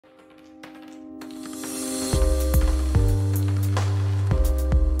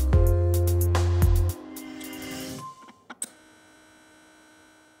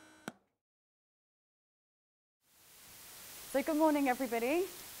So good morning, everybody.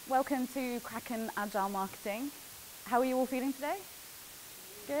 Welcome to Kraken Agile Marketing. How are you all feeling today?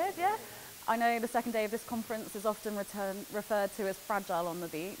 Good, yeah? I know the second day of this conference is often referred to as fragile on the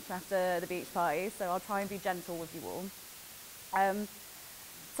beach after the beach party, so I'll try and be gentle with you all.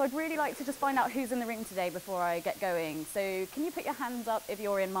 So I'd really like to just find out who's in the room today before I get going. So can you put your hands up if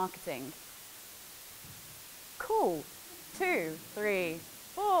you're in marketing? Cool. 2, 3,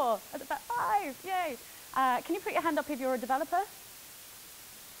 4, that's about 5, yay. Can you put your hand up if you're a developer?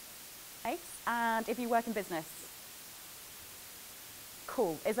 8. And if you work in business?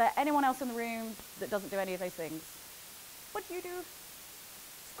 Cool. Is there anyone else in the room that doesn't do any of those things? What do you do?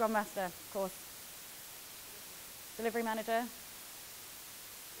 Scrum Master, of course. Delivery Manager?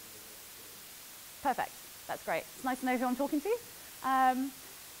 Perfect. That's great. It's nice to know who I'm talking to.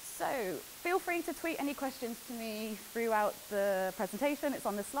 So feel free to tweet any questions to me throughout the presentation. It's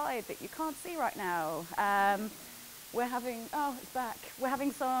on the slide that you can't see right now. We're having, oh, it's back. We're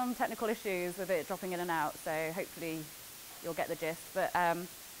having some technical issues with it dropping in and out, so hopefully you'll get the gist. But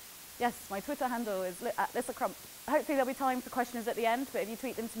yes, my Twitter handle is @Lyssa-Fee Crump. Hopefully there'll be time for questions at the end, but if you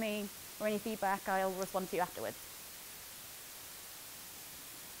tweet them to me or any feedback, I'll respond to you afterwards.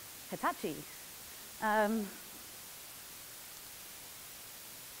 Hitachi.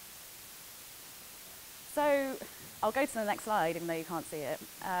 So I'll go to the next slide, even though you can't see it.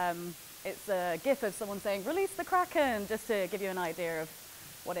 It's a GIF of someone saying, "Release the Kraken," just to give you an idea of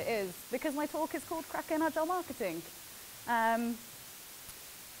what it is, because my talk is called Kraken Agile Marketing. So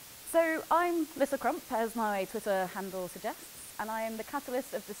I'm Lyssa-Fee Crump, as my Twitter handle suggests, and I am the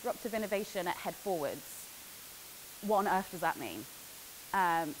catalyst of disruptive innovation at Headforwards. What on earth does that mean?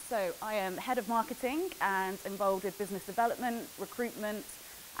 So I am head of marketing and involved with business development, recruitment,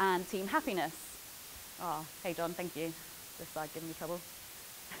 and team happiness. Oh, hey John, thank you. This slide giving me trouble.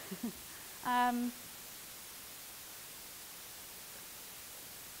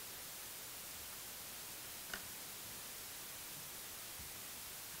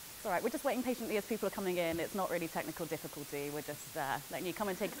 It's all right, we're just waiting patiently as people are coming in. It's not really technical difficulty. We're just letting you come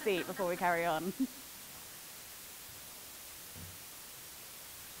and take a seat before we carry on.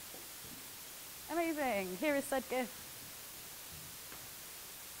 Amazing. Here is said GIF.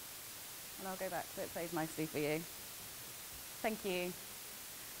 And I'll go back so it plays nicely for you. Thank you.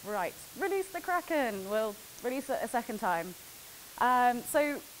 Right, release the Kraken. We'll release it a second time.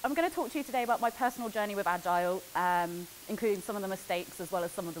 So I'm going to talk to you today about my personal journey with Agile, including some of the mistakes as well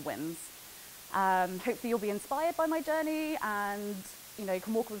as some of the wins. Hopefully you'll be inspired by my journey and you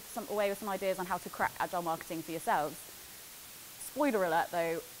can walk away with some ideas on how to crack Agile marketing for yourselves. Spoiler alert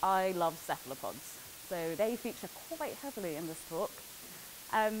though, I love cephalopods. So they feature quite heavily in this talk.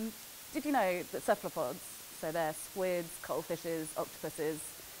 Did you know that cephalopods, so they're squids, cuttlefishes, octopuses,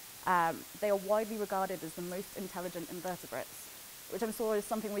 they are widely regarded as the most intelligent invertebrates, which I'm sure is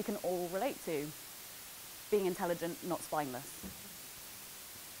something we can all relate to, being intelligent, not spineless.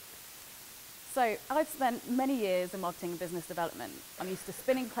 So I've spent many years in marketing and business development. I'm used to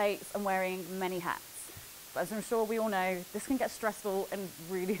spinning plates and wearing many hats. But as I'm sure we all know, this can get stressful and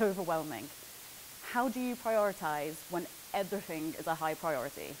really overwhelming. How do you prioritize when everything is a high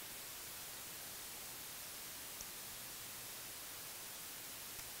priority?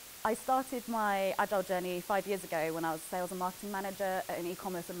 I started my Agile journey 5 years ago when I was sales and marketing manager at an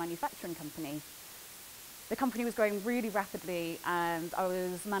e-commerce and manufacturing company. The company was growing really rapidly and I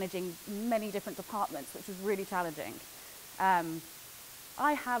was managing many different departments, which was really challenging. I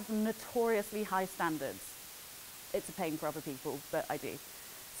have notoriously high standards. It's a pain for other people, but I do.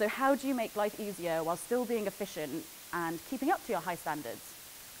 So how do you make life easier while still being efficient and keeping up to your high standards?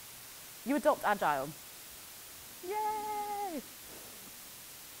 You adopt Agile. Yay!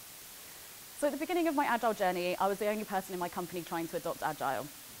 So at the beginning of my Agile journey, I was the only person in my company trying to adopt Agile.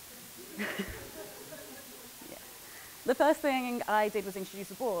 Yeah. The first thing I did was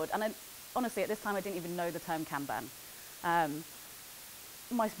introduce a board, and honestly, at this time, I didn't even know the term Kanban.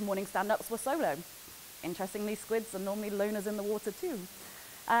 My morning stand-ups were solo. Interestingly, squids are normally loners in the water too.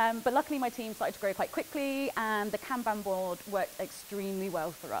 But luckily, my team started to grow quite quickly, and the Kanban board worked extremely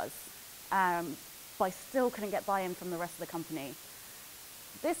well for us. But I still couldn't get buy-in from the rest of the company.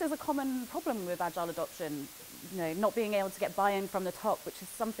 This is a common problem with Agile adoption, not being able to get buy-in from the top, which is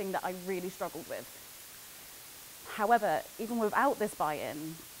something that I really struggled with. However, even without this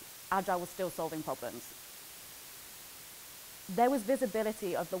buy-in, Agile was still solving problems. There was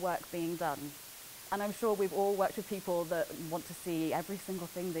visibility of the work being done. And I'm sure we've all worked with people that want to see every single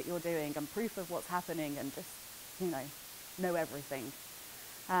thing that you're doing and proof of what's happening and just, know everything.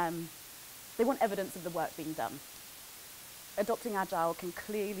 They want evidence of the work being done. adopting Agile can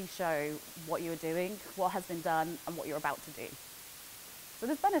clearly show what you're doing, what has been done, and what you're about to do. So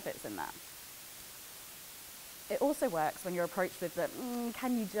there's benefits in that. It also works when you're approached with the,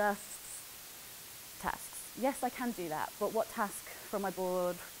 can you just tasks? Yes, I can do that, but what task from my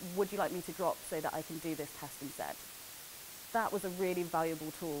board would you like me to drop so that I can do this task instead? That was a really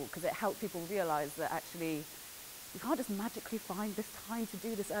valuable tool because it helped people realize that actually you can't just magically find this time to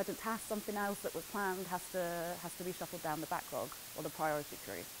do this urgent task. Something else that was planned has to be shuffled down the backlog or the priority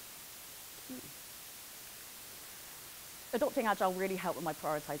tree. Adopting Agile really helped with my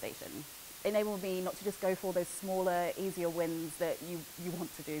prioritization. It enabled me not to just go for those smaller, easier wins that you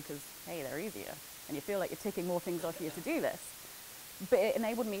want to do because, hey, they're easier. And you feel like you're ticking more things off your to-do list. But it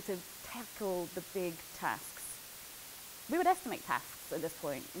enabled me to tackle the big tasks. We would estimate tasks at this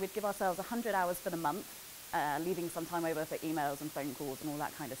point. We'd give ourselves 100 hours for the month, leaving some time over for emails and phone calls and all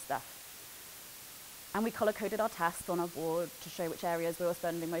that kind of stuff. And we color-coded our tasks on our board to show which areas we were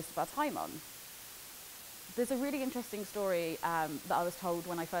spending most of our time on. There's a really interesting story that I was told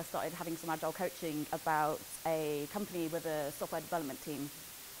when I first started having some Agile coaching about a company with a software development team.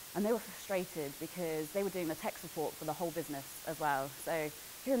 And they were frustrated because they were doing the tech support for the whole business as well. So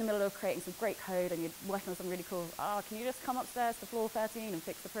you're in the middle of creating some great code and you're working on something really cool. Can you just come upstairs to floor 13 and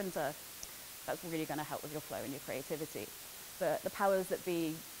fix the printer? That's really going to help with your flow and your creativity. But the powers that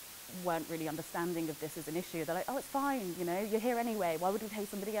be weren't really understanding of this as an issue. They're like, oh, it's fine, you're here anyway. Why would we pay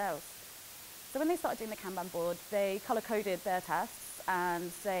somebody else? So when they started doing the Kanban board, they color-coded their tasks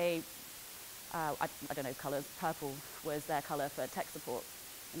and say, I don't know colours, purple was their colour for tech support.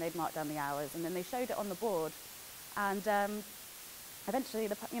 And they'd mark down the hours, and then they showed it on the board. And eventually,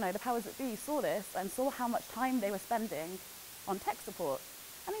 the powers that be saw this and saw how much time they were spending on tech support.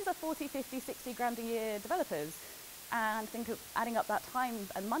 And these are 40, 50, 60 grand a year developers. And think of adding up that time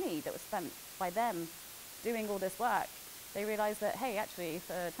and money that was spent by them doing all this work. They realized that, hey, actually,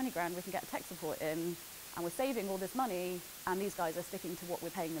 for 20 grand, we can get tech support in, and we're saving all this money, and these guys are sticking to what we're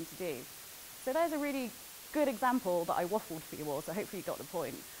paying them to do. So there's a really good example that I waffled for you all, so hopefully you got the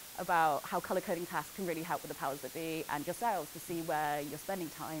point, about how color coding tasks can really help with the powers that be and yourselves to see where you're spending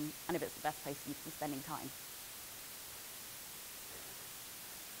time and if it's the best place for you to be spending time.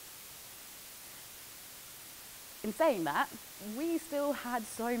 In saying that, we still had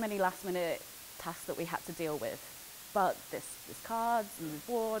so many last minute tasks that we had to deal with, but this cards and the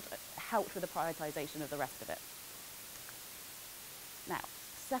board helped with the prioritization of the rest of it. Now,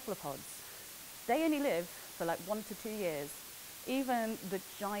 cephalopods, they only live for like 1 to 2 years. Even the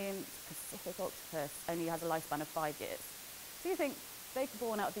giant Pacific octopus only has a lifespan of 5 years. So you think they're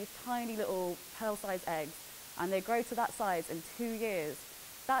born out of these tiny little pearl-sized eggs and they grow to that size in 2 years.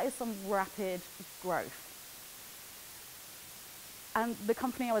 That is some rapid growth. And the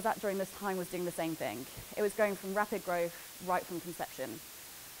company I was at during this time was doing the same thing. It was going from rapid growth right from conception.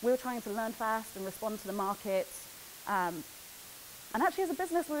 We were trying to learn fast and respond to the market. And actually, as a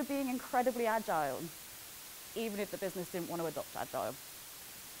business, we were being incredibly agile, even if the business didn't want to adopt Agile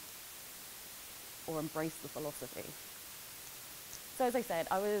or embrace the philosophy. So as I said,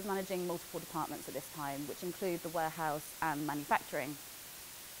 I was managing multiple departments at this time, which include the warehouse and manufacturing.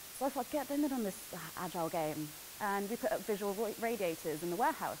 So I thought, get in on this Agile game. And we put up visual radiators in the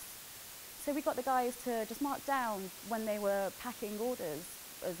warehouse. So we got the guys to just mark down when they were packing orders,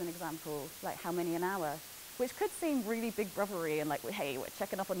 as an example, like how many an hour, which could seem really big brotherly and like, hey, we're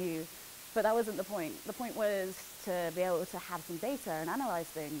checking up on you. But that wasn't the point. The point was to be able to have some data and analyze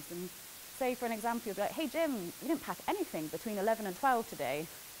things. And say, for an example, you'd be like, hey, Jim, you didn't pack anything between 11 and 12 today.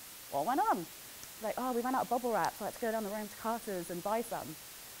 What went on? Like, oh, we ran out of bubble wrap, so I had to go down the road to Carter's and buy some.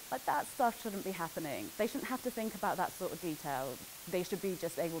 Like, that stuff shouldn't be happening. They shouldn't have to think about that sort of detail. They should be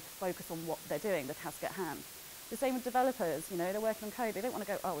just able to focus on what they're doing, the task at hand. The same with developers, they're working on code. They don't want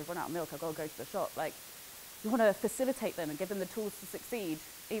to go, oh, we've run out of milk, I've got to go to the shop. Like, you want to facilitate them and give them the tools to succeed,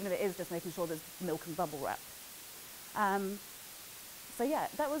 even if it is just making sure there's milk and bubble wrap. So yeah,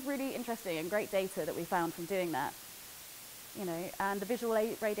 that was really interesting and great data that we found from doing that. And the visual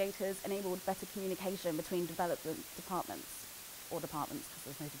radiators enabled better communication between development departments, or departments, because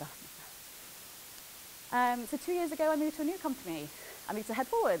there's no development. So 2 years ago, I moved to a new company. I moved to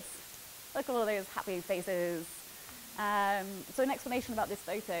Headforwards. Look at all those happy faces. So an explanation about this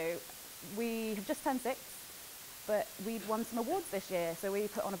photo, we have just turned 6, but we'd won some awards this year. So we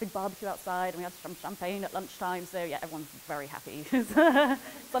put on a big barbecue outside, and we had some champagne at lunchtime. So yeah, everyone's very happy.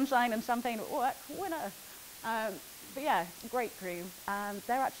 Sunshine and champagne at work, winner. But yeah, great crew.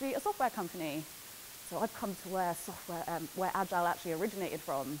 They're actually a software company. So I've come to where Agile actually originated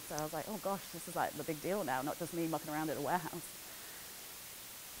from. So I was like, oh gosh, this is like the big deal now, not just me mucking around at a warehouse.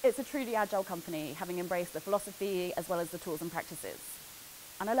 It's a truly agile company, having embraced the philosophy as well as the tools and practices.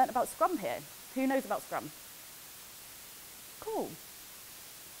 And I learned about Scrum here. Who knows about Scrum? Cool.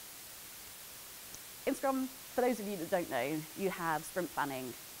 In Scrum, for those of you that don't know, you have sprint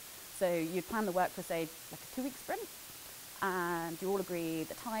planning. So you plan the work for, say, like a 2-week sprint, and you all agree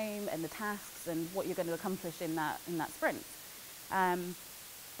the time and the tasks and what you're going to accomplish in that sprint.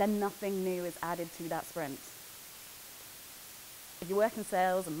 Then nothing new is added to that sprint. If you work in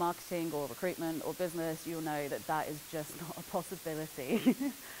sales and marketing or recruitment or business, you'll know that that is just not a possibility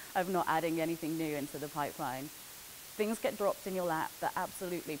of not adding anything new into the pipeline. Things get dropped in your lap that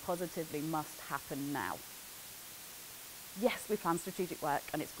absolutely, positively must happen now. Yes, we plan strategic work,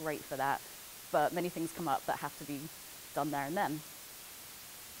 and it's great for that, but many things come up that have to be done there and then.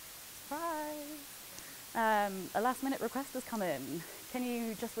 Surprise! A last-minute request has come in. Can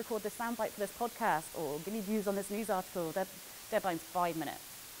you just record this soundbite for this podcast, or give me views on this news article? Deadline's 5 minutes.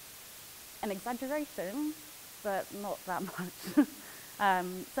 An exaggeration, but not that much.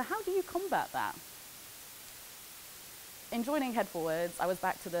 So how do you combat that? In joining Headforwards, I was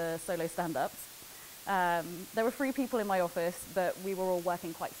back to the solo stand-ups. There were 3 people in my office, but we were all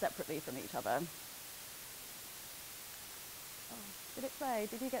working quite separately from each other. Oh, did it play?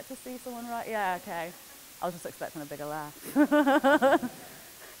 Did you get to see someone right? Yeah, okay. I was just expecting a bigger laugh.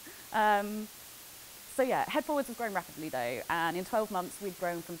 So yeah, Headforwards has grown rapidly though, and in 12 months we've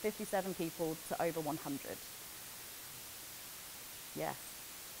grown from 57 people to over 100. Yes.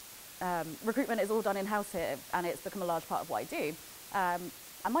 Recruitment is all done in-house here, and it's become a large part of what I do. And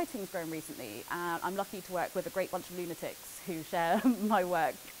my team's grown recently, and I'm lucky to work with a great bunch of lunatics who share my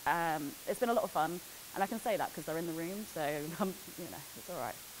work. It's been a lot of fun, and I can say that because they're in the room, so it's all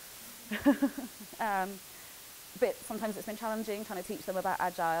right. But sometimes it's been challenging trying to teach them about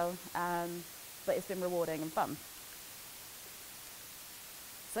Agile, but it's been rewarding and fun.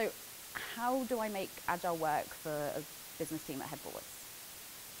 So how do I make Agile work for a business team at Headforwards?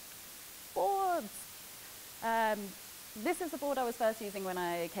 Boards! This is the board I was first using when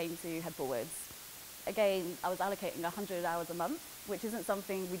I came to Headforwards. Again, I was allocating 100 hours a month, which isn't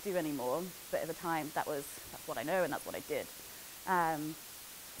something we do anymore, but at the time that's what I know and that's what I did.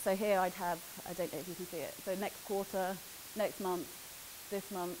 So here I'd have, I don't know if you can see it, so next quarter, next month, this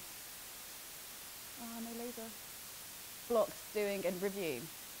month, oh no laser, blocked doing and review.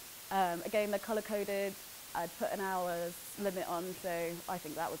 Again, they're color-coded. I'd put an hour's limit on, so I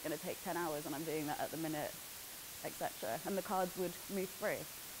think that was going to take 10 hours and I'm doing that at the minute, etc. And the cards would move through.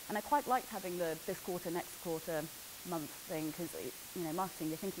 And I quite liked having the this quarter, next quarter, month thing, because marketing,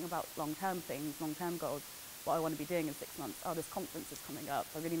 you're thinking about long-term things, long-term goals. What I want to be doing in 6 months. Oh, this conference is coming up.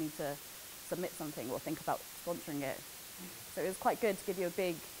 I really need to submit something or think about sponsoring it. So it was quite good to give you a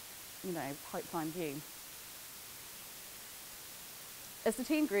big, pipeline view. As the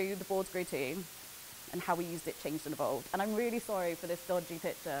team grew, the boards grew too, and how we used it changed and evolved. And I'm really sorry for this dodgy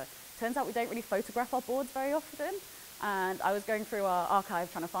picture. Turns out we don't really photograph our boards very often. And I was going through our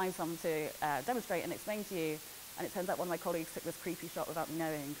archive trying to find some to demonstrate and explain to you. And it turns out one of my colleagues took this creepy shot without me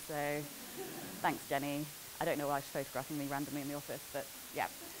knowing. So thanks, Jenny. I don't know why she's photographing me randomly in the office, but yeah.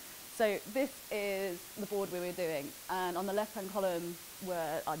 So this is the board we were doing. And on the left-hand column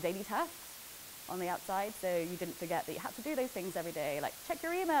were our daily tasks on the outside. So you didn't forget that you had to do those things every day, like check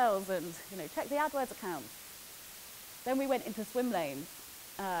your emails and check the AdWords account. Then we went into swim lanes.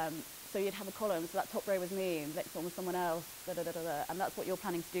 So you'd have a column, so that top row was me, and the next one was someone else, and that's what you're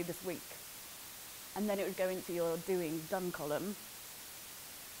planning to do this week. And then it would go into your doing done column.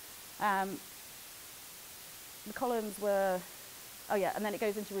 The columns were, and then it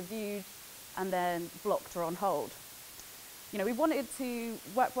goes into reviewed and then blocked or on hold. We wanted to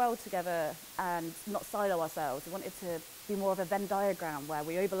work well together and not silo ourselves. We wanted to be more of a Venn diagram where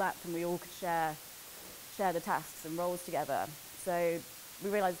we overlapped and we all could share the tasks and roles together. So we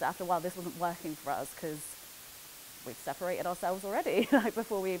realized that after a while this wasn't working for us because we'd separated ourselves already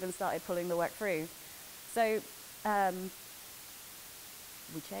before we even started pulling the work through. So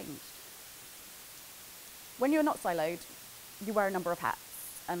we changed. When you're not siloed, you wear a number of hats,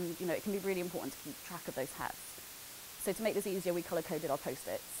 and it can be really important to keep track of those hats. So to make this easier, we color-coded our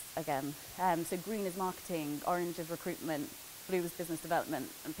post-its again. So green is marketing, orange is recruitment, blue is business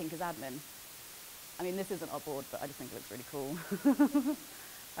development, and pink is admin. I mean, this isn't our board, but I just think it looks really cool.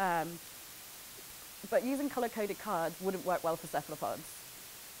 But using color-coded cards wouldn't work well for cephalopods.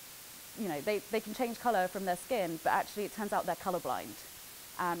 They can change color from their skin, but actually it turns out they're colorblind.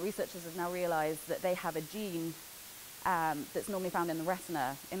 And researchers have now realized that they have a gene that's normally found in the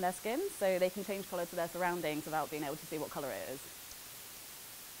retina in their skin, so they can change color to their surroundings without being able to see what color it is.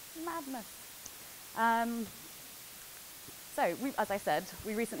 Madness. So, as I said,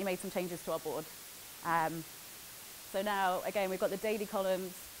 we recently made some changes to our board. So now, again, we've got the daily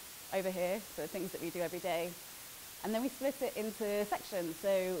columns over here, so things that we do every day. And then we split it into sections,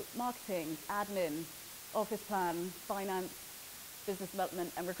 so marketing, admin, office plan, finance, business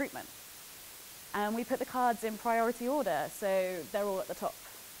development, and recruitment. And we put the cards in priority order, so they're all at the top,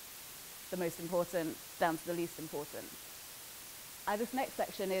 the most important down to the least important. This next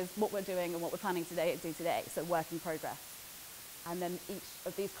section is what we're doing and what we're planning to do today, so work in progress. And then each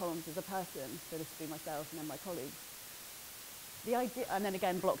of these columns is a person, so this would be myself and then my colleagues. The idea, and then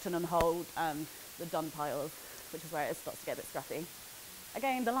again, blocked and on hold, and the done piles, which is where it starts to get a bit scruffy.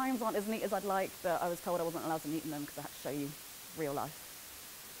 Again, the lines aren't as neat as I'd like, but I was told I wasn't allowed to neaten them because I had to show you real life.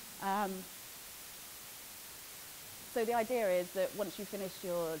 So the idea is that once you finish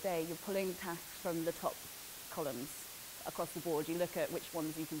your day, you're pulling tasks from the top columns across the board. You look at which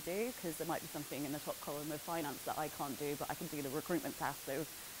ones you can do, because there might be something in the top column of finance that I can't do, but I can do the recruitment task, so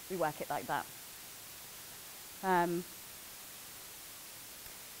we work it like that.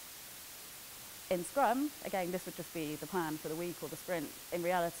 In Scrum, again, this would just be the plan for the week or the sprint. In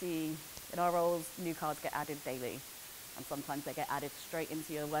reality, in our roles, new cards get added daily. And sometimes they get added straight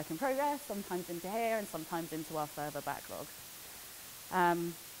into your work in progress, sometimes into here, and sometimes into our further backlog.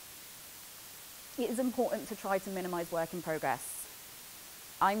 It is important to try to minimize work in progress.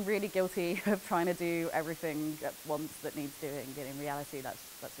 I'm really guilty of trying to do everything at once that needs doing, and in reality,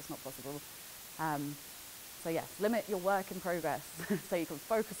 that's just not possible. So yes, limit your work in progress so you can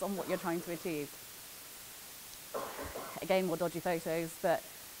focus on what you're trying to achieve. Again, more dodgy photos, but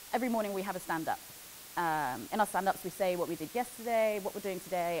every morning we have a stand-up. In our stand-ups, we say what we did yesterday, what we're doing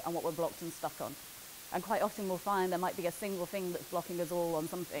today, and what we're blocked and stuck on. And quite often we'll find there might be a single thing that's blocking us all on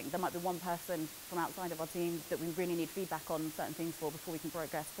something. There might be one person from outside of our team that we really need feedback on certain things for before we can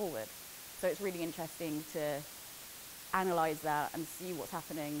progress forward. So it's really interesting to analyze that and see what's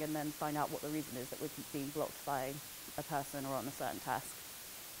happening and then find out what the reason is that we're being blocked by a person or on a certain task.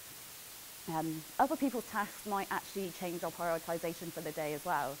 Other people's tasks might actually change our prioritization for the day as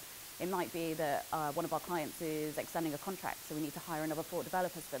well. It might be that one of our clients is extending a contract, so we need to hire another 4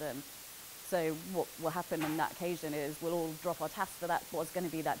 developers for them. So what will happen on that occasion is we'll all drop our tasks for that, what's going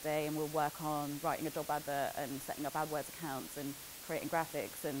to be that day, and we'll work on writing a job advert and setting up AdWords accounts and creating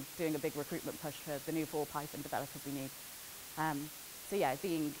graphics and doing a big recruitment push for the new 4 Python developers we need. So yeah,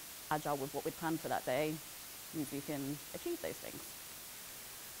 being agile with what we plan for that day means we can achieve those things.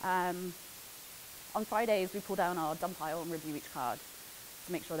 On Fridays, we pull down our done pile and review each card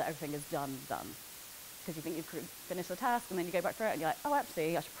to make sure that everything is done. Because you think you've finished the task and then you go back through it and you're like, oh,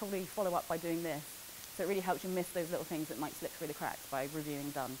 actually, I should probably follow up by doing this. So it really helps you miss those little things that might slip through the cracks by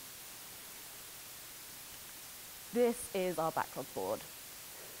reviewing done. This is our backlog board.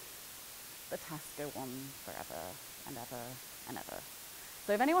 The tasks go on forever and ever and ever.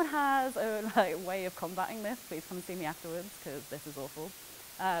 So if anyone has a way of combating this, please come and see me afterwards, because this is awful.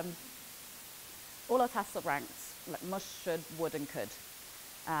 All our tasks are ranked, like must, should, would, and could.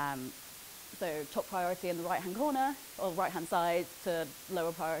 So top priority in the right-hand corner, or right-hand side, to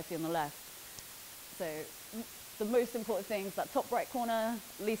lower priority on the left. So the most important things, that top right corner,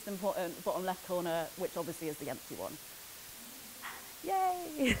 least important bottom left corner, which obviously is the empty one.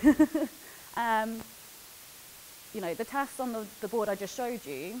 Yay! You know, the tasks on the board I just showed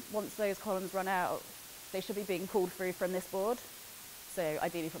you, once those columns run out, they should be being pulled through from this board. So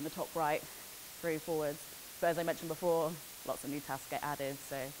ideally from the top right through forwards. But as I mentioned before, lots of new tasks get added,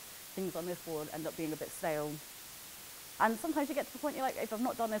 so things on this board end up being a bit stale. And sometimes you get to the point you're like, if I've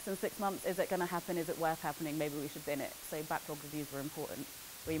not done this in 6 months, is it going to happen? Is it worth happening? Maybe we should bin it. So backlog reviews are important,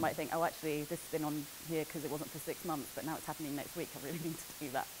 where you might think, oh, actually, this has been on here because it wasn't for 6 months, but now it's happening next week. I really need to do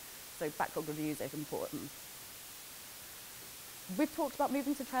that. So backlog reviews is important. We've talked about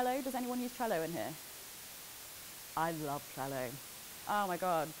moving to Trello. Does anyone use Trello in here? I love Trello. Oh my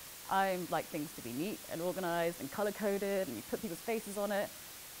God. I like things to be neat and organized and color-coded, and you put people's faces on it.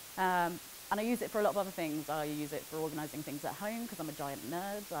 And I use it for a lot of other things. I use it for organizing things at home because I'm a giant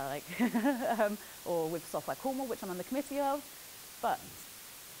nerd, I like or with Software Cornwall, which I'm on the committee of. But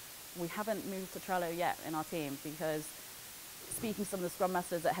we haven't moved to Trello yet in our team, because speaking to some of the Scrum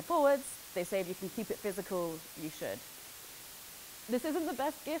Masters at Headforwards, they say if you can keep it physical, you should. This isn't the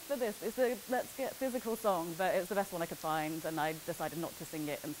best gift for this. It's a Let's Get Physical song, but it's the best one I could find, and I decided not to sing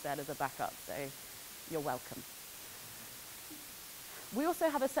it instead as a backup, so you're welcome. We also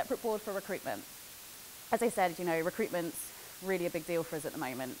have a separate board for recruitment. As I said, you know, recruitment's really a big deal for us at the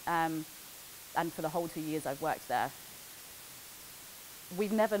moment, and for the whole 2 years I've worked there.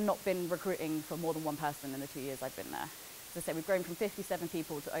 We've never not been recruiting for more than one person in the 2 years I've been there. As I said, we've grown from 57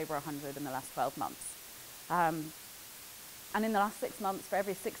 people to over 100 in the last 12 months. And in the last 6 months, for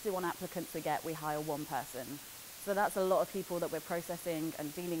every 61 applicants we get, we hire one person. So that's a lot of people that we're processing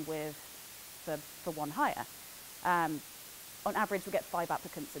and dealing with for one hire. On average, we get 5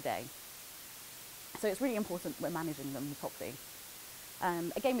 applicants a day. So it's really important we're managing them properly.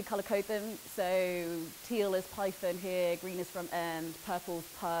 Again, we color code them. So teal is Python here, green is front end, purple's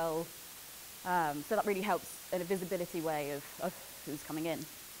Perl. So that really helps in a visibility way of who's coming in.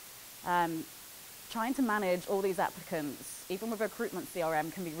 Trying to manage all these applicants, even with recruitment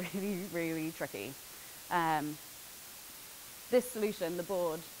CRM, can be really, really tricky. This solution, the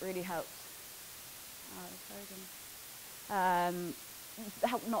board, really helps.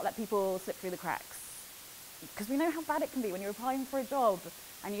 Help not let people slip through the cracks. Because we know how bad it can be when you're applying for a job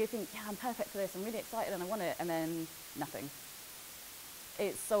and you think, yeah, I'm perfect for this, I'm really excited and I want it, and then nothing.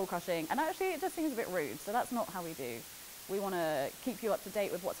 It's soul crushing, and actually it just seems a bit rude, so that's not how we do. We want to keep you up to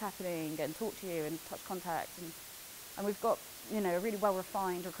date with what's happening and talk to you and touch contact, and we've got, you know, a really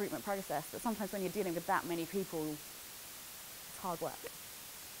well-refined recruitment process, but sometimes when you're dealing with that many people, it's hard work.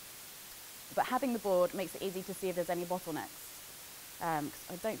 But having the board makes it easy to see if there's any bottlenecks.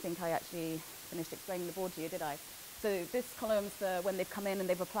 'Cause I don't think I actually finished explaining the board to you, did I? So this column's for when they've come in and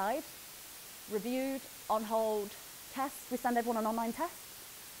they've applied, reviewed, on hold, test. We send everyone an online test.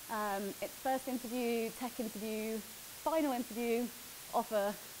 It's first interview, tech interview, final interview,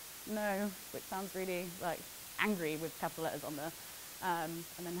 offer, no, which sounds really like angry with capital letters on there, and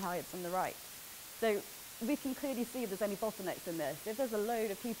then highlights on the right. So we can clearly see if there's any bottlenecks in this. If there's a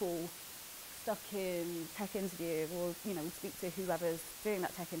load of people stuck in tech interview, or, you know, we speak to whoever's doing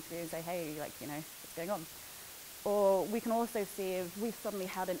that tech interview and say, hey, like, you know, what's going on? Or we can also see if we've suddenly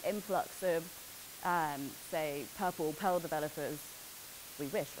had an influx of, say, purple Perl developers. We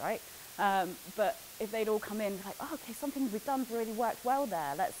wish, right? But if they'd all come in like, oh, okay, something we've done's really worked well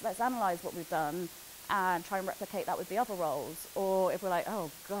there. Let's analyze what we've done and try and replicate that with the other roles. Or if we're like, oh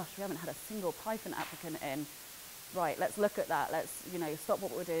gosh, we haven't had a single Python applicant in. Right, let's look at that. Let's, you know, stop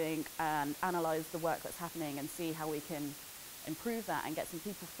what we're doing and analyze the work that's happening and see how we can improve that and get some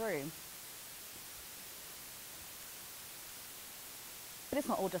people through. But it's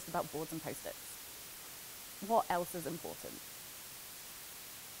not all just about boards and post-its. What else is important?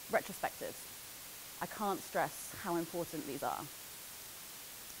 Retrospectives. I can't stress how important these are.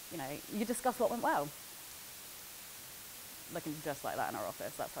 You know, you discuss what went well. Looking just like that in our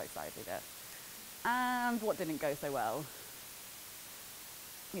office, that's how excited we get. And what didn't go so well.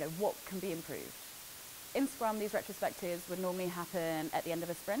 You know, what can be improved. In Scrum, these retrospectives would normally happen at the end of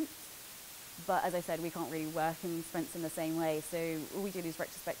a sprint. But as I said, we can't really work in sprints in the same way. So we do these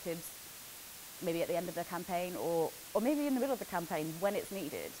retrospectives maybe at the end of the campaign, or maybe in the middle of the campaign when it's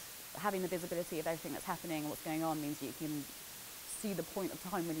needed. Having the visibility of everything that's happening and what's going on means you can see the point of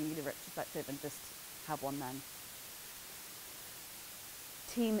time when you need a retrospective and just have one then.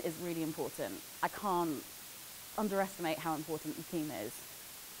 Team is really important. I can't underestimate how important the team is.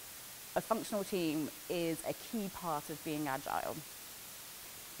 A functional team is a key part of being agile.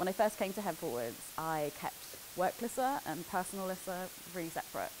 When I first came to Headforwards, I kept work Lyssa and personal Lyssa really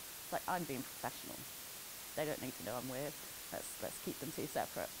separate. It's like, I'm being professional. They don't need to know I'm weird. Let's keep them two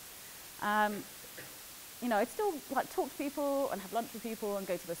separate. You know, I'd still like talk to people and have lunch with people and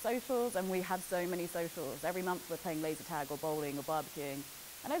go to the socials, and we had so many socials. Every month we're playing laser tag or bowling or barbecuing,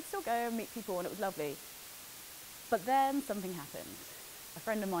 and I'd still go and meet people, and it was lovely. But then something happened. A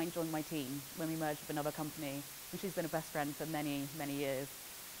friend of mine joined my team when we merged with another company, and she's been a best friend for many, many years.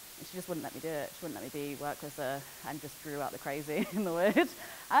 And she just wouldn't let me do it. She wouldn't let me be work with her, and just drew out the crazy and the weird.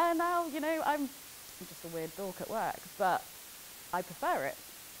 And now, you know, I'm just a weird dork at work, but I prefer it.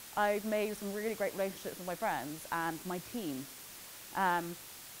 I've made some really great relationships with my friends and my team.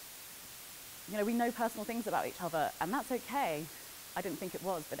 You know, we know personal things about each other, and that's okay. I didn't think it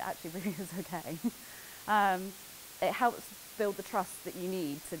was, but it actually really is okay. It helps build the trust that you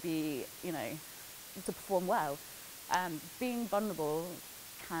need to be, you know, to perform well. Being vulnerable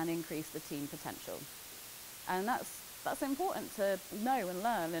can increase the team potential. And that's important to know and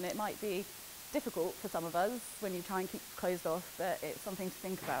learn, and it might be difficult for some of us when you try and keep closed off, but it's something to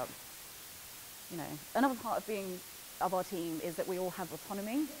think about. You know, another part of our team is that we all have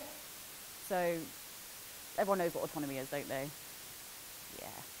autonomy. So everyone knows what autonomy is, don't they?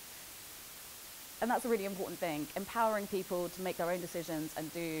 Yeah. And that's a really important thing. Empowering people to make their own decisions and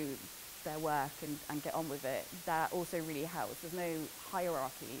do their work and get on with it, that also really helps. There's no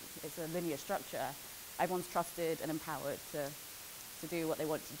hierarchy. It's a linear structure. Everyone's trusted and empowered to do what they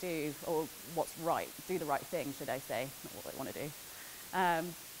want to do, or what's right, do the right thing, should I say, not what they want to do.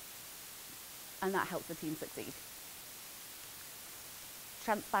 And that helps the team succeed.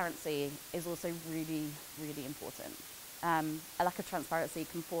 Transparency is also really, really important. a lack of transparency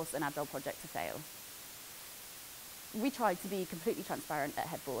can force an Agile project to fail. We tried to be completely transparent at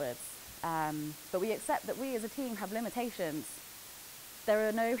Headforwards, but we accept that we as a team have limitations. There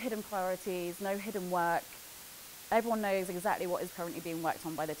are no hidden priorities, no hidden work. Everyone knows exactly what is currently being worked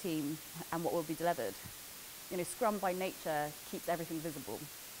on by the team and what will be delivered. You know, Scrum by nature keeps everything visible.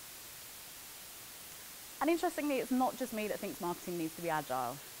 And interestingly, it's not just me that thinks marketing needs to be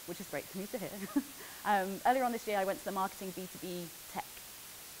agile, which is great for me to hear. Earlier on this year, I went to the Marketing B2B Tech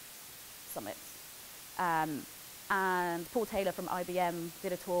Summit. And Paul Taylor from IBM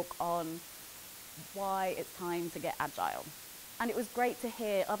did a talk on why it's time to get agile. And it was great to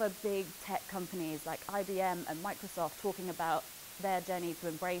hear other big tech companies like IBM and Microsoft talking about their journey to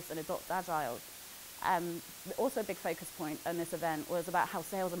embrace and adopt agile. Also a big focus point on this event was about how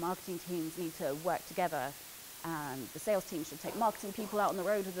sales and marketing teams need to work together, and the sales team should take marketing people out on the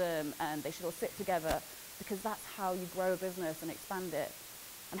road with them, and they should all sit together, because that's how you grow a business and expand it.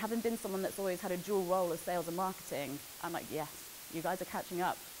 And having been someone that's always had a dual role of sales and marketing, I'm like, yes, you guys are catching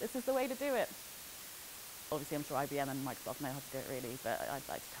up. This is the way to do it. Obviously, I'm sure IBM and Microsoft know how to do it really, but I'd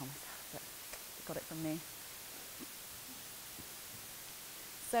like to tell myself that they got it from me.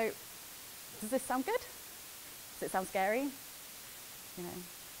 So, does this sound good? Does it sound scary? You know,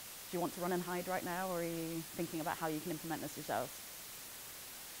 do you want to run and hide right now, or are you thinking about how you can implement this yourselves?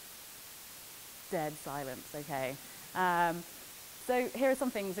 Dead silence, okay. So here are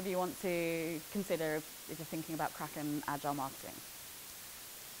some things if you want to consider if you're thinking about Kraken Agile marketing.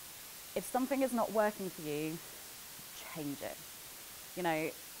 If something is not working for you, change it. You know,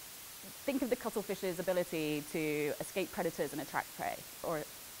 think of the cuttlefish's ability to escape predators and attract prey, or,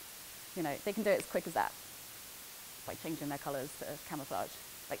 you know, they can do it as quick as that by changing their colors to camouflage.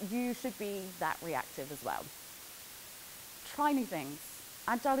 Like, you should be that reactive as well. Try new things.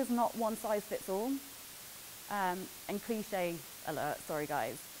 Agile is not one size fits all. And cliche alert, sorry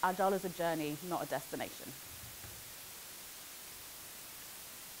guys, Agile is a journey, not a destination.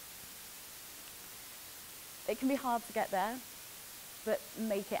 It can be hard to get there, but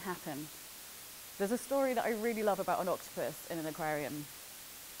make it happen. There's a story that I really love about an octopus in an aquarium.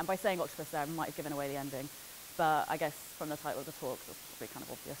 And by saying octopus there, I might have given away the ending. But I guess from the title of the talk, it's probably kind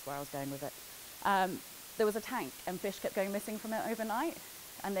of obvious where I was going with it. There was a tank, and fish kept going missing from it overnight,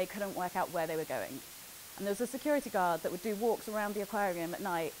 and they couldn't work out where they were going. And there was a security guard that would do walks around the aquarium at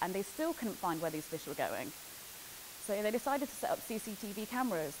night, and they still couldn't find where these fish were going. So they decided to set up CCTV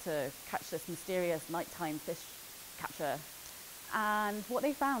cameras to catch this mysterious nighttime fish catcher. And what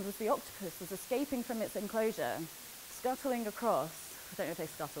they found was the octopus was escaping from its enclosure, scuttling across, I don't know if they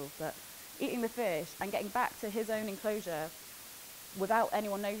scuttle, but eating the fish and getting back to his own enclosure without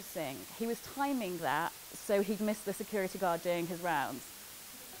anyone noticing. He was timing that so he'd miss the security guard doing his rounds.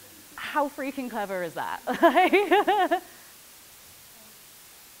 How freaking clever is that?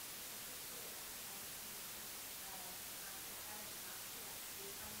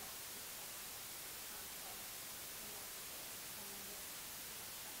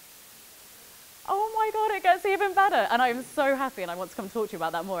 Oh my God, it gets even better. And I'm so happy, and I want to come talk to you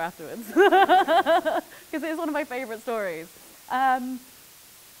about that more afterwards. Because it is one of my favorite stories. That's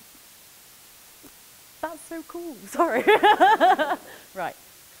so cool, sorry. Right,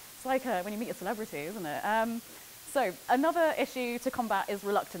 it's like when you meet a celebrity, isn't it? So another issue to combat is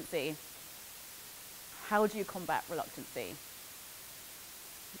reluctancy. How do you combat reluctancy?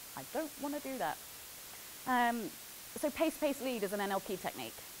 I don't want to do that. So pace lead is an NLP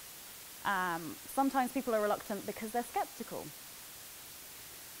technique. Sometimes people are reluctant because they're skeptical.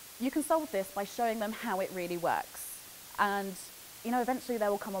 You can solve this by showing them how it really works. And, you know, eventually they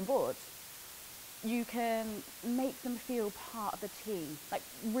will come on board. You can make them feel part of the team, like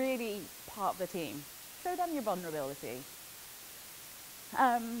really part of the team. Show them your vulnerability.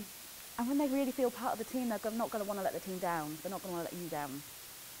 And when they really feel part of the team, they're not going to want to let the team down. They're not going to want to let you down.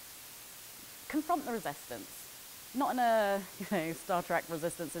 Confront the resistance. Not in a, you know, Star Trek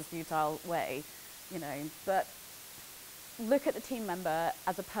resistance is futile way, you know, but look at the team member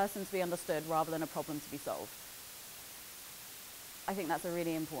as a person to be understood rather than a problem to be solved. I think that's a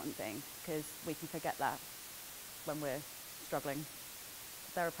really important thing, because we can forget that when we're struggling.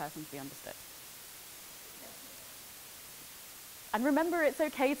 They're a person to be understood. And remember, it's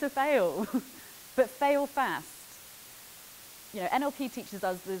okay to fail, but fail fast. You know, NLP teaches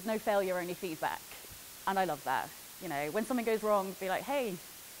us there's no failure, only feedback. And I love that. You know, when something goes wrong, be like, hey,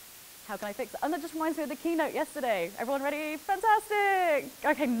 how can I fix it? And that just reminds me of the keynote yesterday. Everyone ready? Fantastic!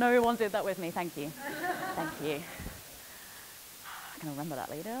 Okay, no one did that with me. Thank you. Thank you. I can remember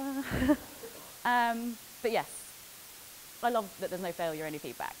that later. But yes, I love that there's no failure, only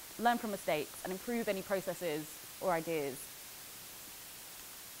feedback. Learn from mistakes and improve any processes or ideas.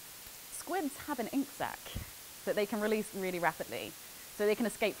 Squids have an ink sac that they can release really rapidly, so they can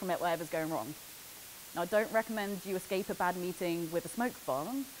escape from it whatever's going wrong. Now, I don't recommend you escape a bad meeting with a smoke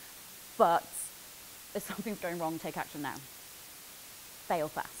bomb, but if something's going wrong, take action now. Fail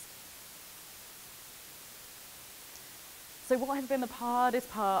fast. So what has been the hardest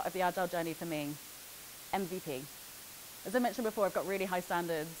part of the Agile journey for me? MVP. As I mentioned before, I've got really high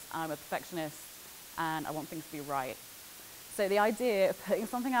standards, I'm a perfectionist, and I want things to be right. So the idea of putting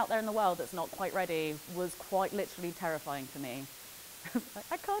something out there in the world that's not quite ready was quite literally terrifying for me. Like,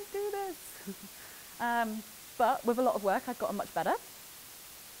 I can't do this. But with a lot of work, I've gotten much better.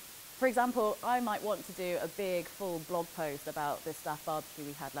 For example, I might want to do a big full blog post about this staff barbecue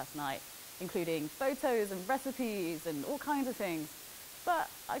we had last night, including photos and recipes and all kinds of things. But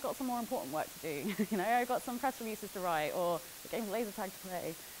I got some more important work to do. You know, I got some press releases to write or a game of laser tag to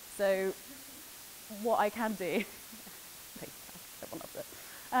play. So what I can do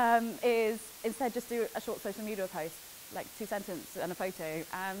is instead just do a short social media post, like 2 sentences and a photo,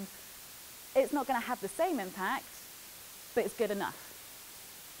 and it's not going to have the same impact, but it's good enough.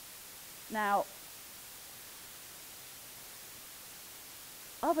 Now,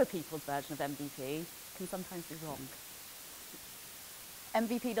 other people's version of MVP can sometimes be wrong.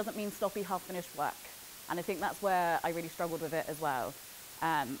 MVP doesn't mean sloppy, half-finished work, and I think that's where I really struggled with it as well.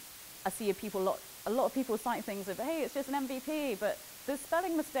 I see a lot of people citing things of, hey, it's just an MVP, but there's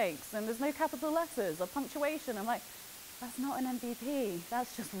spelling mistakes and there's no capital letters or punctuation. I'm like, that's not an MVP,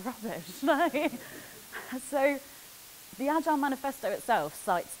 that's just rubbish. So the Agile Manifesto itself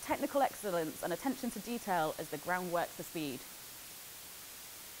cites technical excellence and attention to detail as the groundwork for speed.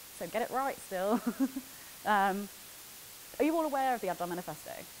 So get it right still. Are you all aware of the Agile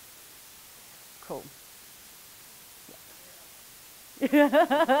Manifesto? Cool.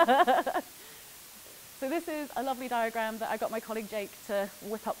 Yeah. So this is a lovely diagram that I got my colleague Jake to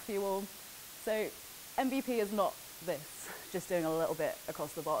whip up for you all. So MVP is not this, just doing a little bit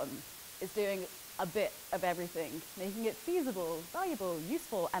across the bottom. It's doing a bit of everything, making it feasible, valuable,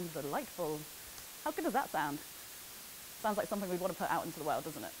 useful, and delightful. How good does that sound? Sounds like something we'd want to put out into the world,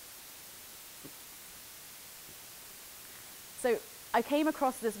 doesn't it? So I came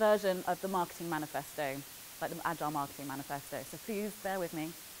across this version of the marketing manifesto, like the Agile Marketing Manifesto, so please bear with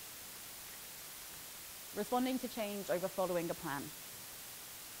me. Responding to change over following a plan.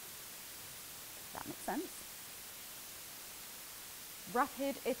 That makes sense.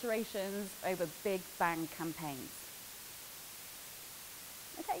 Rapid iterations over big bang campaigns.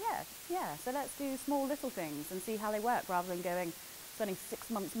 Okay, yeah, so let's do small little things and see how they work rather than spending 6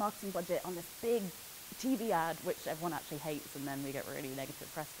 months marketing budget on this big TV ad, which everyone actually hates and then we get really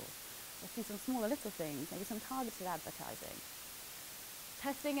negative press for. Let's do some smaller little things, maybe some targeted advertising.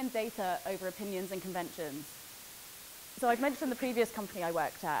 Testing and data over opinions and conventions. So I've mentioned the previous company I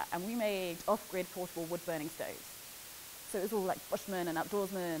worked at, and we made off-grid portable wood-burning stoves. So it was all like bushmen and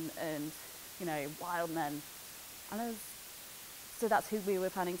outdoorsmen and, you know, wild men. And so that's who we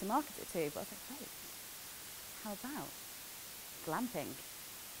were planning to market it to. But I was like, wait, how about glamping?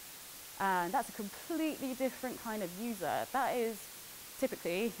 And that's a completely different kind of user. That is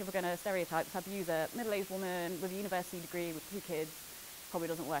typically, if we're going to stereotype, type of user, middle-aged woman with a university degree with 2 kids, probably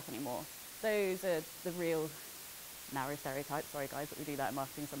doesn't work anymore. Those are the real narrow stereotypes. Sorry guys, but we do that in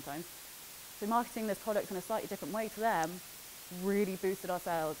marketing sometimes. So marketing this product in a slightly different way to them really boosted our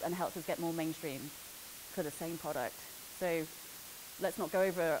sales and helped us get more mainstream for the same product. So let's not go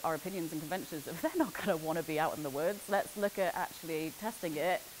over our opinions and conventions if they're not going to want to be out in the woods. Let's look at actually testing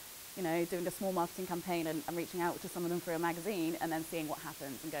it, you know, doing a small marketing campaign and reaching out to some of them through a magazine and then seeing what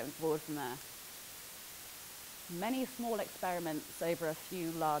happens and going forward from there. Many small experiments over a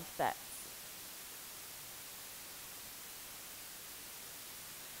few large bets.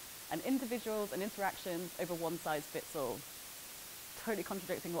 And individuals and interactions over one size fits all. Totally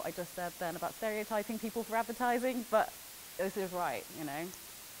contradicting what I just said then about stereotyping people for advertising, but this is right, you know.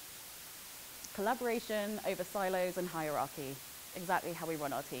 Collaboration over silos and hierarchy. Exactly how we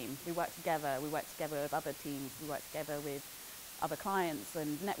run our team. We work together with other teams, we work together with other clients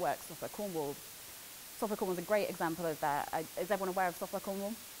and networks. Software Cornwall. Software Cornwall is a great example of that. Is everyone aware of Software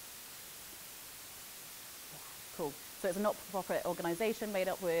Cornwall? Yeah, cool. So it's a not-for-profit organisation made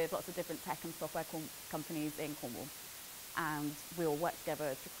up with lots of different tech and software companies in Cornwall. And we all work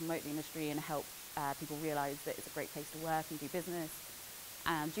together to promote the industry and help people realise that it's a great place to work and do business.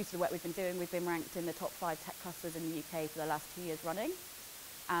 And due to the work we've been doing, we've been ranked in the top 5 tech clusters in the UK for the last 2 years running.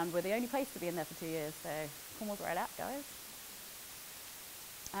 And we're the only place to be in there for 2 years, so Cornwall's right out, guys.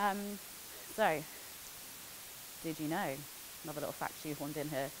 So, did you know, another little fact shoehorned in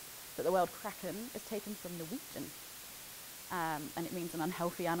here, but the word Kraken is taken from Norwegian, and it means an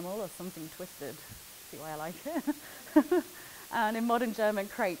unhealthy animal or something twisted. See why I like it? And in modern German,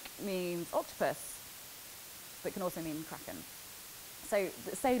 Krake means octopus, but can also mean Kraken. So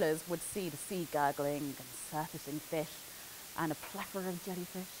the sailors would see the sea gurgling and surfacing fish and a plethora of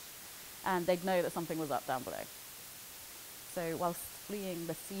jellyfish, and they'd know that something was up down below. So whilst fleeing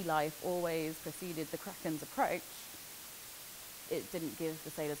the sea life always preceded the Kraken's approach, it didn't give the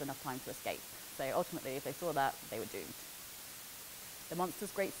sailors enough time to escape. So ultimately, if they saw that, they were doomed. The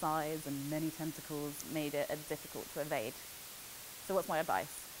monster's great size and many tentacles made it difficult to evade. So what's my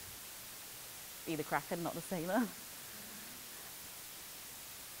advice? Be the Kraken, not the sailor.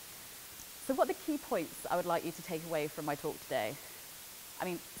 So what are the key points I would like you to take away from my talk today? I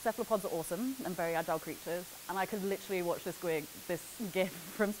mean, cephalopods are awesome and very agile creatures, and I could literally watch this GIF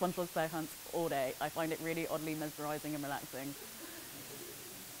from SpongeBob SquarePants all day. I find it really oddly mesmerizing and relaxing.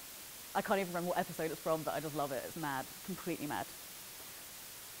 I can't even remember what episode it's from, but I just love it. It's mad, completely mad.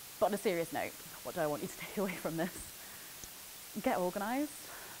 But on a serious note, what do I want you to take away from this? Get organized,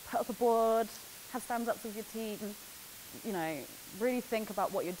 put up a board, have stand-ups with your team, you know, really think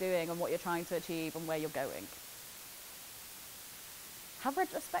about what you're doing and what you're trying to achieve and where you're going. Have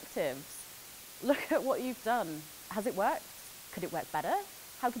retrospectives. Look at what you've done. Has it worked? Could it work better?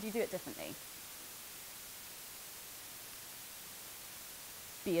 How could you do it differently?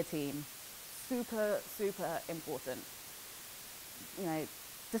 Be a team. Super, super important. You know,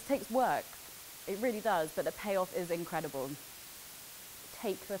 this takes work. It really does, but the payoff is incredible.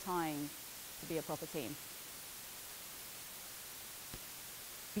 Take the time to be a proper team.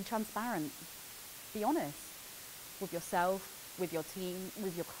 Be transparent. Be honest with yourself, with your team,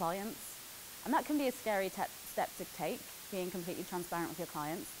 with your clients. And that can be a scary step to take, being completely transparent with your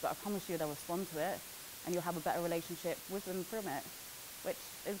clients, but I promise you they'll respond to it and you'll have a better relationship with them from it, which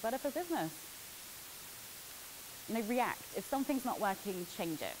is better for business. You know, react. If something's not working,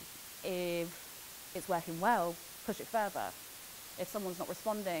 change it. If it's working well, push it further. If someone's not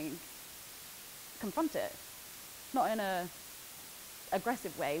responding, confront it. Not in a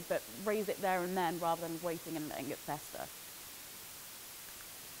aggressive way, but raise it there and then rather than waiting and letting it fester.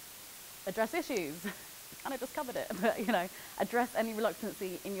 Address issues. Kind of just covered it, but you know, address any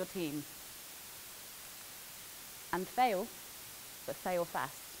reluctancy in your team. And fail, but fail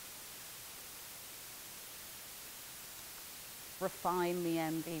fast. Refine the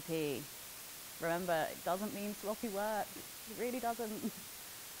MVP. Remember, it doesn't mean sloppy work. It really doesn't.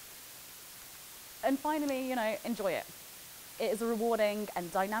 And finally, you know, enjoy it. It is a rewarding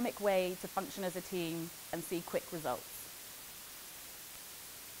and dynamic way to function as a team and see quick results.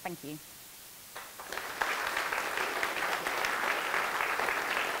 Thank you.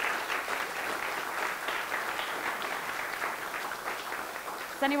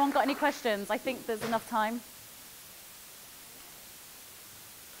 Has anyone got any questions? I think there's enough time.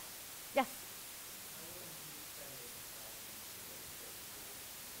 Yes?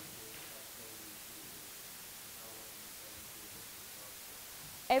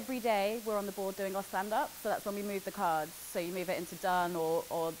 Every day we're on the board doing our stand-up, so that's when we move the cards. So you move it into done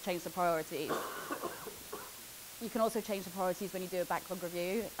or change the priorities. You can also change the priorities when you do a backlog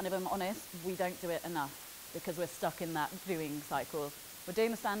review, and if I'm honest, we don't do it enough because we're stuck in that doing cycle. We're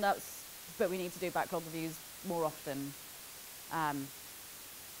doing the stand-ups, but we need to do backlog reviews more often.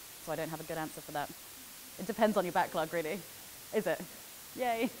 So I don't have a good answer for that. It depends on your backlog, really. Is it?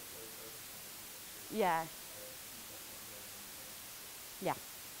 Yay. Yeah. Yeah.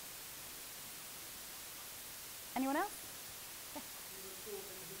 Anyone else?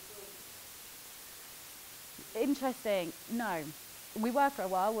 Yeah. Interesting. No. We were for a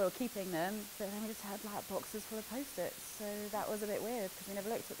while, we were keeping them, but then we just had like boxes full of Post-its, so that was a bit weird because we never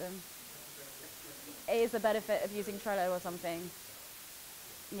looked at them. It is a benefit of using Trello or something.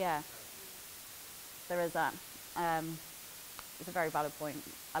 Yeah, there is that. It's a very valid point.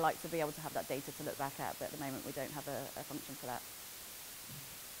 I like to be able to have that data to look back at, but at the moment we don't have a function for that.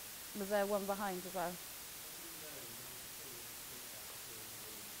 Was there one behind as well?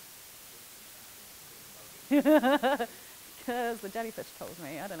 Because the jellyfish told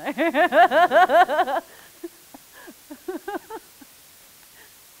me, I don't know.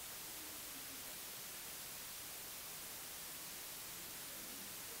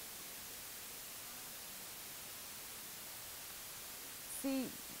 See,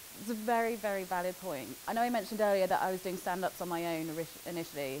 it's a very, very valid point. I know I mentioned earlier that I was doing stand-ups on my own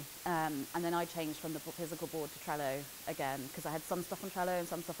initially, and then I changed from the physical board to Trello again, because I had some stuff on Trello and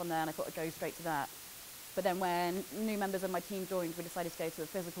some stuff on there, and I thought I'd go straight to that. But then when new members of my team joined, we decided to go to a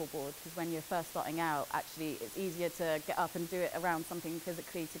physical board, because when you're first starting out, actually it's easier to get up and do it around something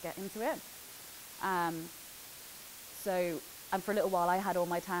physically to get into it. And for a little while I had all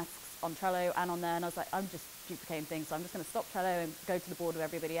my tasks on Trello and on there, and I was like, I'm just duplicating things, so I'm just going to stop Trello and go to the board with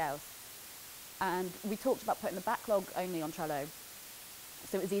everybody else. And we talked about putting the backlog only on Trello,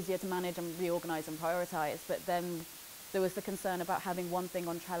 so it was easier to manage and reorganize and prioritize. But then there was the concern about having one thing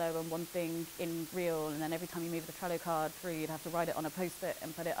on Trello and one thing in Real, and then every time you move the Trello card through, you'd have to write it on a post-it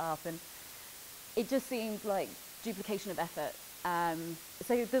and put it up, and it just seemed like duplication of effort.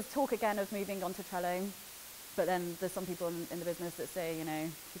 So there's talk again of moving on to Trello, but then there's some people in the business that say, you know,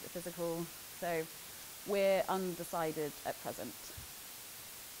 keep it physical. So we're undecided at present.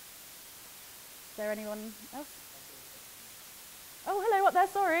 Is there anyone else? Oh, hello up there,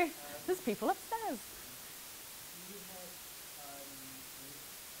 sorry. There's people upstairs.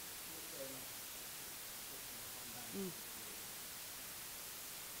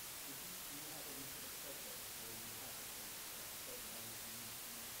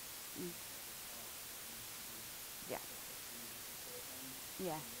 Yeah.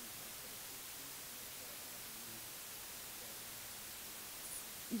 Yeah.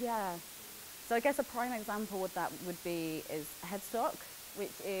 Yeah. So I guess a prime example of that would be Headstock,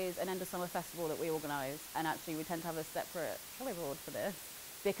 which is an end of summer festival that we organise, and actually we tend to have a separate Trello board for this,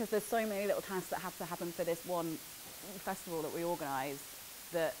 because there's so many little tasks that have to happen for this one festival that we organise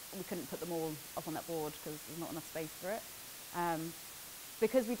that we couldn't put them all up on that board because there's not enough space for it.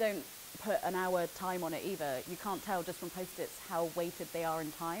 Because we don't put an hour time on it either, you can't tell just from post-its how weighted they are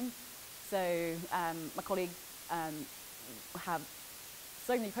in time. So my colleagues have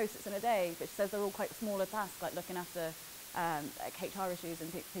so many post-its in a day, which says they're all quite smaller tasks, like looking after HR issues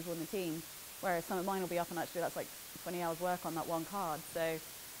and people in the team, whereas some of mine will be up, and actually that's like 20 hours work on that one card. So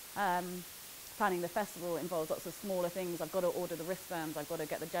planning the festival involves lots of smaller things. I've got to order the wristbands, I've got to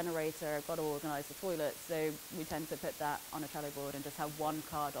get the generator, I've got to organise the toilet, so we tend to put that on a Trello board and just have one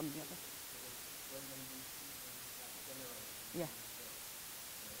card on the other. Yeah.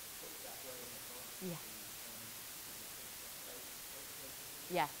 Yeah.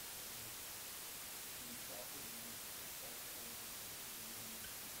 Yeah.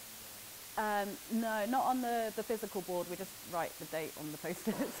 No, not on the physical board. We just write the date on the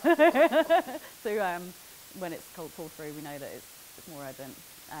post-its. So when it's pulled through, we know that it's more urgent.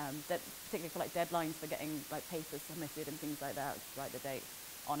 Particularly for like deadlines for getting like papers submitted and things like that, just write the date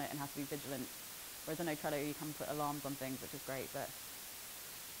on it and have to be vigilant. Whereas I know Trello, you can put alarms on things, which is great. But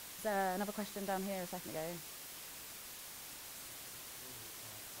is there another question down here a second ago?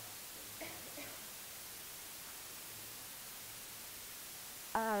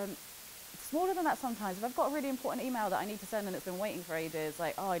 Smaller than that sometimes. If I've got a really important email that I need to send and it's been waiting for ages,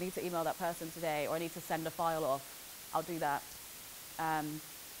 like, oh, I need to email that person today, or I need to send a file off, I'll do that.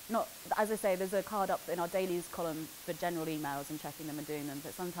 Not, as I say, there's a card up in our dailies column for general emails and checking them and doing them,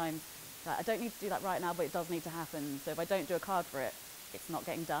 but sometimes I don't need to do that right now, but it does need to happen. So if I don't do a card for it, it's not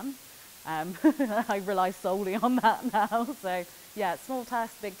getting done. I rely solely on that now. So yeah, small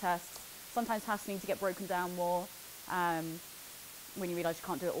tasks, big tasks. Sometimes tasks need to get broken down more. When you realise you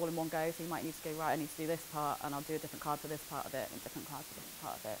can't do it all in one go, so you might need to go, right, I need to do this part, and I'll do a different card for this part of it, and a different card for this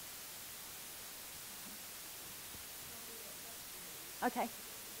part of it. Okay.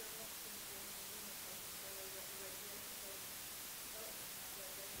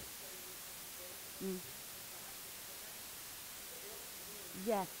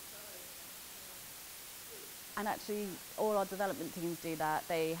 Yeah. And actually, all our development teams do that.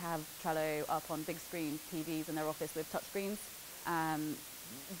 They have Trello up on big screen TVs in their office with touchscreens.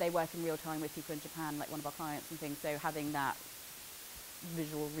 They work in real time with people in Japan, like one of our clients and things, so having that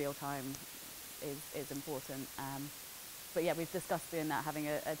visual real time is important. But yeah, we've discussed doing that, having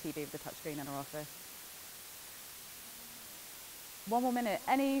a TV with a touchscreen in our office. One more minute.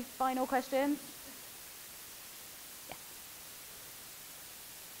 Any final questions? Yeah.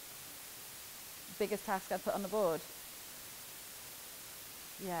 Biggest task I've put on the board?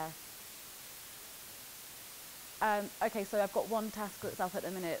 Yeah. Okay, so I've got one task that's up at the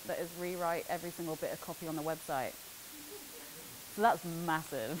minute that is rewrite every single bit of copy on the website. So that's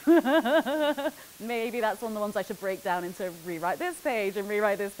massive. Maybe that's one of the ones I should break down into rewrite this page and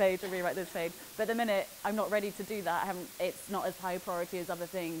rewrite this page and rewrite this page. But at the minute, I'm not ready to do that. It's not as high priority as other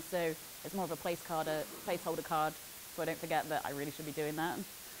things, so it's more of a placeholder card, so I don't forget that I really should be doing that.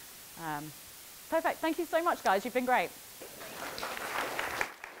 Perfect. Thank you so much, guys. You've been great.